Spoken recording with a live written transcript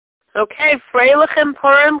Okay, Freilichen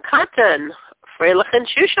Purim Katan. Freilichen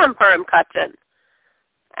Shushan Purim Katan.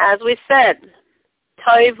 As we said,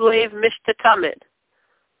 Toiv Lev Mishta Tamid.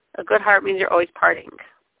 A good heart means you're always partying.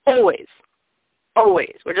 Always.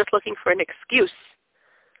 Always. We're just looking for an excuse.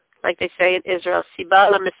 Like they say in Israel,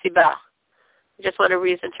 Siba la Mesiba. We just want a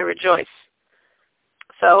reason to rejoice.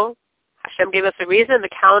 So, Hashem gave us a reason, the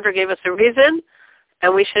calendar gave us a reason,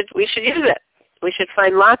 and we should use it. We should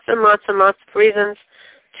find lots and lots and lots of reasons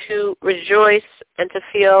to rejoice and to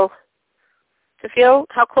feel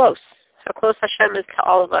how close Hashem is to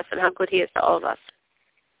all of us and how good He is to all of us.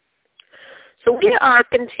 So we are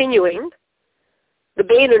continuing the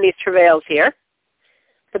Beinoni's travails here.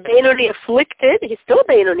 The Beinoni afflicted, he's still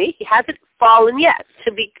Beinoni, he hasn't fallen yet.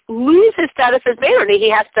 To lose his status as Beinoni, he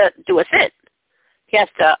has to do a sin. He has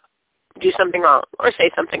to do something wrong, or say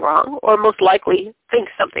something wrong, or most likely think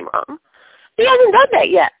something wrong. He hasn't done that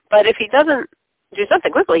yet, but if he doesn't do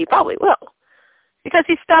something quickly, he probably will. Because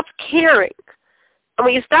he stops caring. And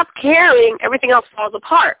when you stop caring, everything else falls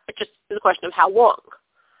apart. It just is a question of how long.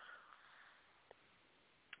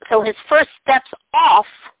 So his first steps off,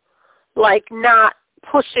 like not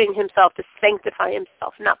pushing himself to sanctify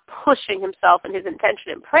himself, not pushing himself in his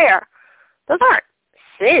intention in prayer, those aren't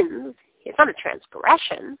sins. It's not a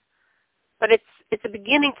transgression, but it's a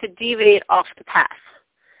beginning to deviate off the path.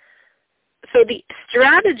 So the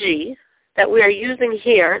strategy that we are using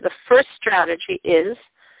here, the first strategy is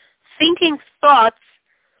thinking thoughts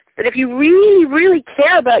that if you really, really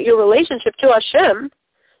care about your relationship to Hashem,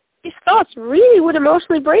 these thoughts really would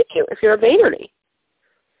emotionally break you if you're a Beinoni.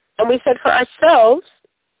 And we said for ourselves,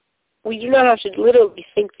 we do not have to literally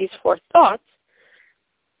think these 4 thoughts,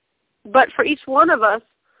 but for each one of us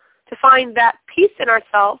to find that peace in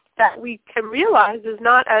ourselves that we can realize is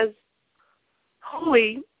not as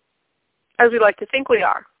holy as we like to think we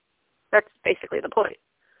are. That's basically the point.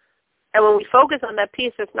 And when we focus on that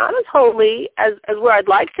peace, it's not as holy as where I'd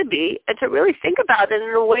like to be, and to really think about it in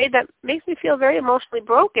a way that makes me feel very emotionally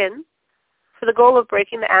broken for the goal of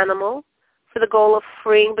breaking the animal, for the goal of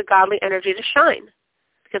freeing the godly energy to shine.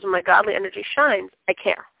 Because when my godly energy shines, I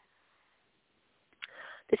care.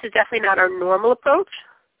 This is definitely not our normal approach.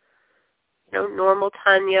 Normal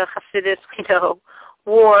Tanya, Hasidus,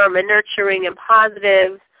 warm and nurturing and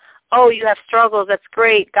positive. Oh, you have struggles, that's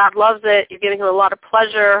great. God loves it. You're giving Him a lot of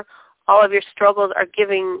pleasure. All of your struggles are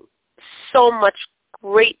giving so much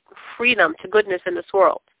great freedom to goodness in this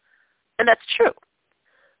world. And that's true.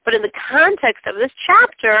 But in the context of this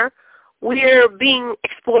chapter, we're being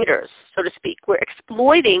exploiters, so to speak. We're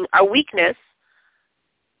exploiting our weakness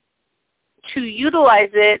to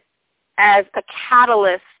utilize it as a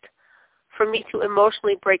catalyst for me to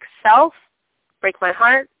emotionally break self, break my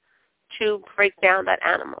heart, to break down that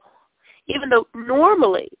animal. Even though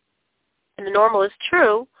normally, and the normal is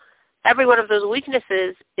true, every one of those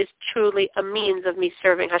weaknesses is truly a means of me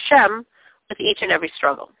serving Hashem with each and every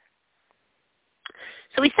struggle.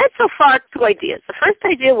 So we said so far 2 ideas. The first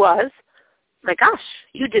idea was, my gosh,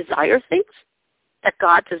 you desire things that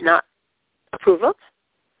God does not approve of,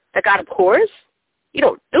 that God abhors. You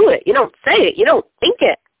don't do it. You don't say it. You don't think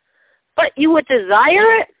it. But you would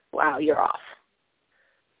desire it? Wow, you're off.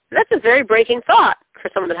 And that's a very breaking thought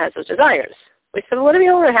for someone that has those desires. We said, well, what if you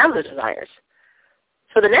don't have those desires?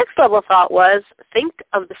 So the next level of thought was, think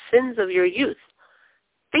of the sins of your youth.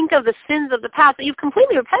 Think of the sins of the past that you've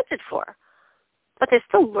completely repented for. But they're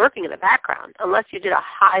still lurking in the background, unless you did a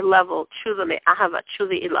high-level tshuva me'ahava,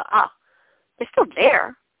 tshuva ila'ah. They're still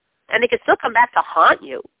there, and they can still come back to haunt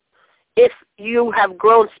you. If you have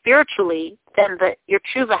grown spiritually, then your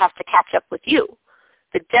tshuva has to catch up with you.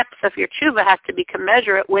 The depth of your tshuva has to be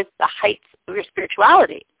commensurate with the heights of your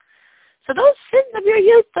spirituality. So those sins of your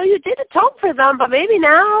youth, though you did atone for them, but maybe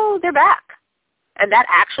now they're back. And that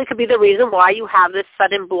actually could be the reason why you have this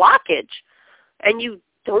sudden blockage and you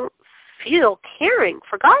don't feel caring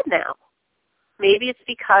for God now. Maybe it's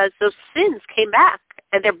because those sins came back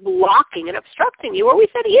and they're blocking and obstructing you. Or we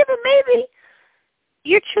said even maybe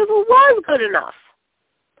your tshuva was good enough,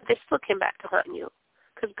 but they still came back to haunt you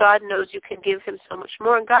because God knows you can give Him so much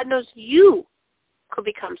more, and God knows you could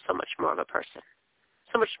become so much more of a person,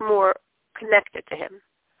 so much more connected to Him.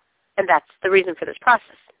 And that's the reason for this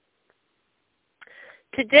process.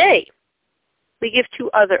 Today, we give 2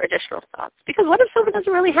 other additional thoughts. Because what if someone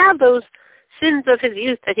doesn't really have those sins of his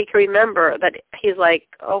youth that he can remember, that he's like,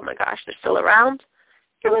 oh my gosh, they're still around?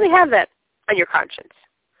 You don't really have that on your conscience.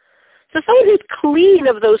 So someone who's clean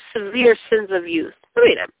of those severe sins of youth. I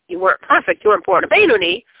mean, you weren't perfect, you weren't born a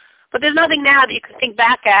Beinoni, but there's nothing now that you can think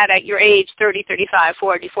back at your age, 30, 35,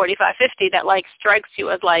 40, 45, 50, that like strikes you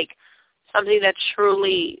as like something that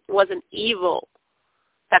truly wasn't evil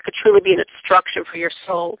that could truly be an obstruction for your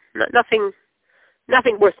soul. Nothing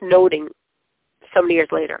worth noting so many years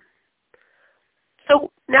later.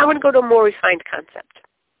 So now I'm going to go to a more refined concept.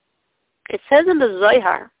 It says in the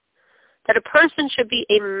Zohar that a person should be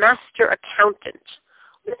a master accountant.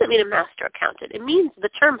 What does it mean, a master accountant? It means, the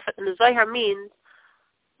term in the Zohar means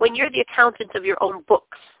when you're the accountant of your own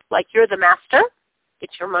books. Like you're the master,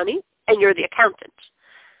 it's your money, and you're the accountant.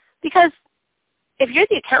 Because if you're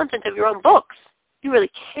the accountant of your own books, you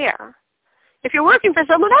really care. If you're working for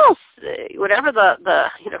someone else, whatever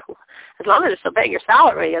as long as they're still paying your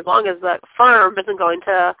salary, as long as the firm isn't going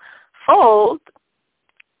to fold,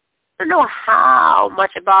 I don't know how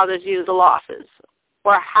much it bothers you, the losses,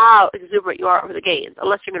 or how exuberant you are over the gains,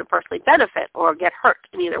 unless you're going to personally benefit or get hurt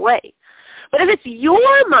in either way. But if it's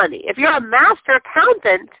your money, if you're a master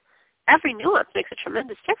accountant, every nuance makes a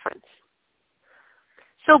tremendous difference.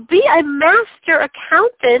 So be a master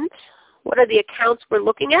accountant. What are the accounts we're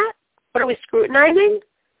looking at? What are we scrutinizing?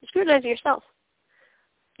 You're scrutinizing yourself.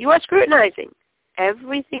 You are scrutinizing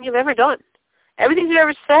everything you've ever done, everything you've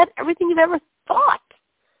ever said, everything you've ever thought,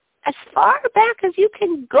 as far back as you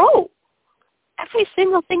can go. Every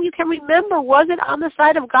single thing you can remember, was it on the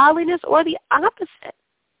side of godliness or the opposite?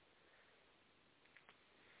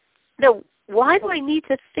 Now, why do I need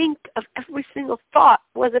to think of every single thought?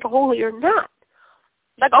 Was it holy or not?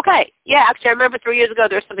 Like, okay, yeah, actually, I remember 3 years ago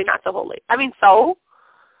there was something not so holy. I mean, so?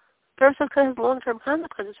 But also because of long-term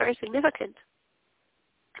consequences, very significant.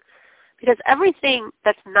 Because everything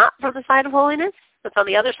that's not from the side of holiness, that's on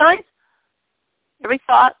the other side, every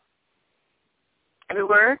thought, every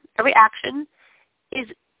word, every action, is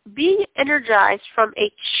being energized from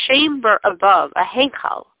a chamber above, a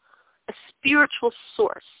heichal, a spiritual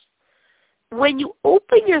source. When you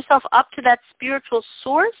open yourself up to that spiritual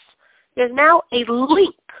source, there's now a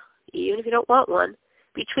link, even if you don't want one,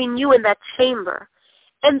 between you and that chamber.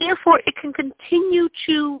 And therefore, it can continue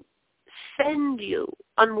to send you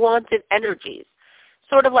unwanted energies.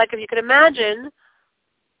 Sort of like if you could imagine,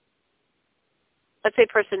 let's say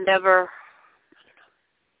a person never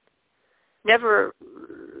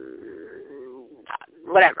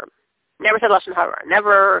said Lashon Hara,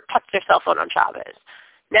 never touched their cell phone on Shabbos,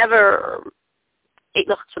 never ate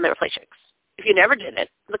milk when they were play chicks. If you never did it,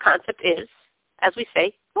 the concept is, as we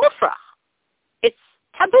say, mufrach. It's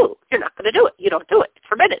taboo. You're not going to do it. You don't do it. It's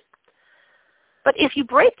forbidden. But if you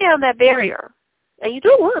break down that barrier, and you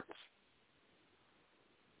do it once,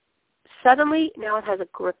 suddenly now it has a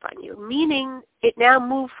grip on you, meaning it now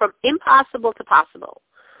moved from impossible to possible.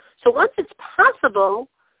 So once it's possible,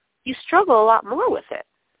 you struggle a lot more with it.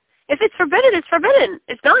 If it's forbidden, it's forbidden.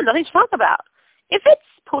 It's done. Nothing to talk about. If it's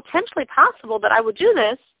potentially possible that I would do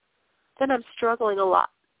this, then I'm struggling a lot.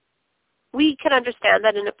 We can understand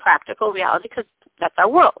that in a practical reality because that's our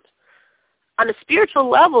world. On a spiritual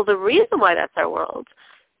level, the reason why that's our world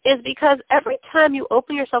is because every time you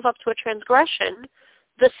open yourself up to a transgression,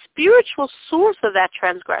 the spiritual source of that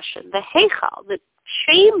transgression, the heichal, the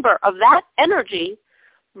chamber of that energy,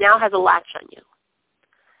 now has a latch on you.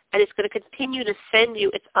 And it's going to continue to send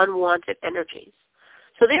you its unwanted energies.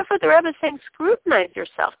 So therefore, the Rebbe is saying, scrutinize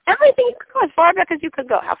yourself. Everything you can go, as far back as you can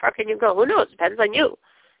go. How far can you go? Who knows? Depends on you.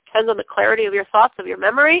 Depends on the clarity of your thoughts, of your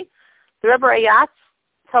memory. The Rebbe Rayatz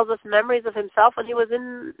tells us memories of himself when he was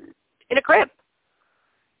in a crib.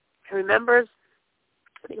 He remembers,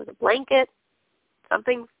 I think it was a blanket,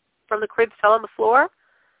 something from the crib fell on the floor,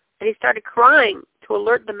 and he started crying to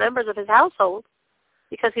alert the members of his household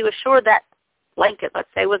because he was sure that blanket, let's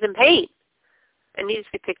say, was in pain and needed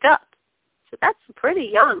to be picked up. So that's a pretty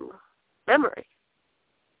young memory.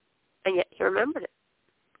 And yet he remembered it.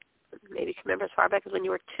 Maybe you can remember as far back as when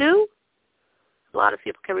you were 2. A lot of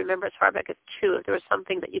people can remember as far back as 2 if there was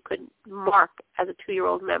something that you could mark as a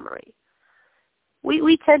 2-year-old memory.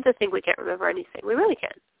 We tend to think we can't remember anything. We really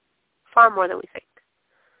can. Far more than we think.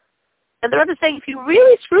 And the Rebbe is saying if you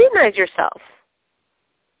really scrutinize yourself,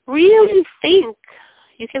 really think,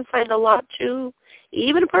 you can find a lot too.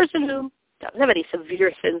 Even a person who doesn't have any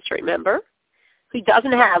severe sins to remember, who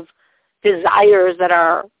doesn't have desires that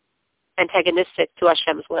are antagonistic to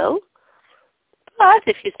Hashem's will. But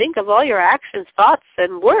if you think of all your actions, thoughts,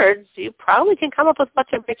 and words, you probably can come up with what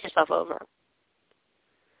to break yourself over.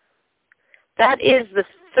 That is the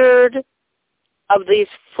third of these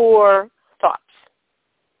 4 thoughts.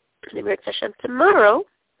 Tomorrow,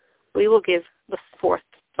 we will give the 4th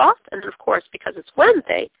thought, and then, of course, because it's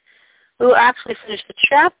Wednesday, we will actually finish the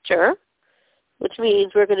chapter, which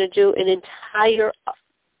means we're going to do an entire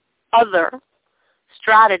other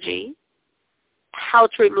strategy, how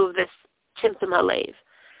to remove this Timtum HaLev.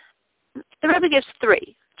 The Rebbe gives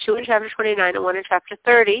 3, 2 in chapter 29 and 1 in chapter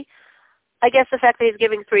 30. I guess the fact that he's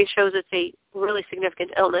giving 3 shows it's a really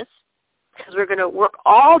significant illness, because we're going to work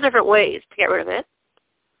all different ways to get rid of it.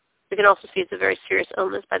 We can also see it's a very serious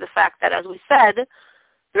illness by the fact that, as we said,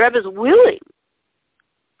 the Rebbe is willing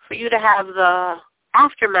for you to have the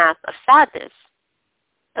aftermath of sadness.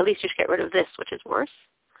 At least you should get rid of this, which is worse.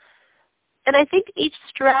 And I think each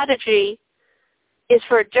strategy is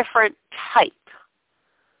for a different type.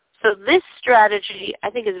 So this strategy, I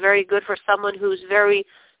think, is very good for someone who's very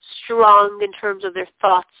strong in terms of their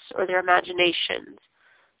thoughts or their imaginations,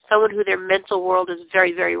 someone who their mental world is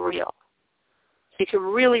very, very real. So you can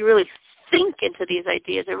really, really think into these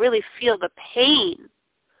ideas and really feel the pain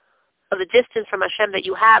of the distance from Hashem that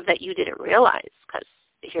you have that you didn't realize, because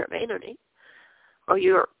you're Meinoni, or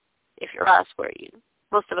if you're us,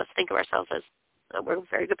 most of us think of ourselves as we're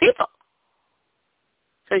very good people.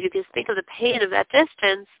 So if you can think of the pain of that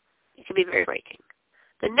distance, it can be very breaking.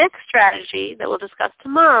 The next strategy that we'll discuss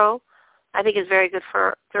tomorrow, I think, is very good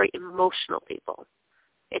for very emotional people.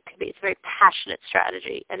 It's a very passionate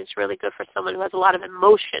strategy, and it's really good for someone who has a lot of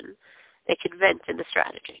emotion. They can vent in the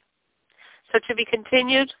strategy. So to be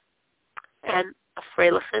continued, and a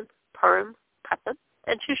Freilichen, Purim, Katan,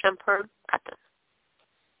 and Shushan Purim.